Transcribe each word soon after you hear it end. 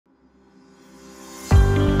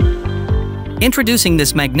Introducing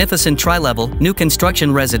this magnificent tri-level, new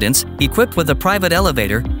construction residence, equipped with a private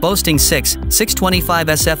elevator, boasting 625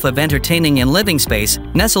 sf of entertaining and living space,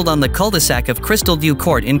 nestled on the cul-de-sac of Crystal View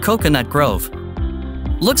Court in Coconut Grove.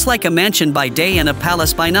 Looks like a mansion by day and a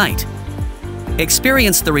palace by night.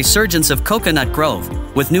 Experience the resurgence of Coconut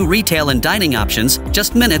Grove, with new retail and dining options,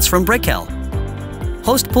 just minutes from Brickell.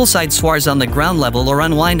 Host poolside soires on the ground level or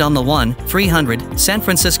unwind on the 1-300 San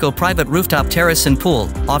Francisco private rooftop terrace and pool,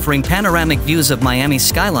 offering panoramic views of Miami's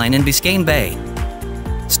Skyline and Biscayne Bay.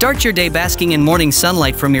 Start your day basking in morning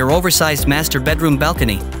sunlight from your oversized master bedroom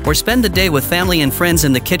balcony, or spend the day with family and friends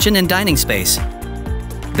in the kitchen and dining space.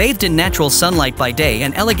 Bathed in natural sunlight by day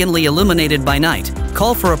and elegantly illuminated by night,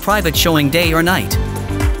 call for a private showing day or night.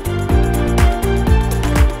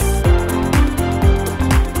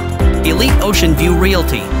 Elite Ocean View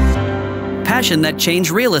Realty. Passion that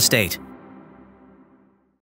changed real estate.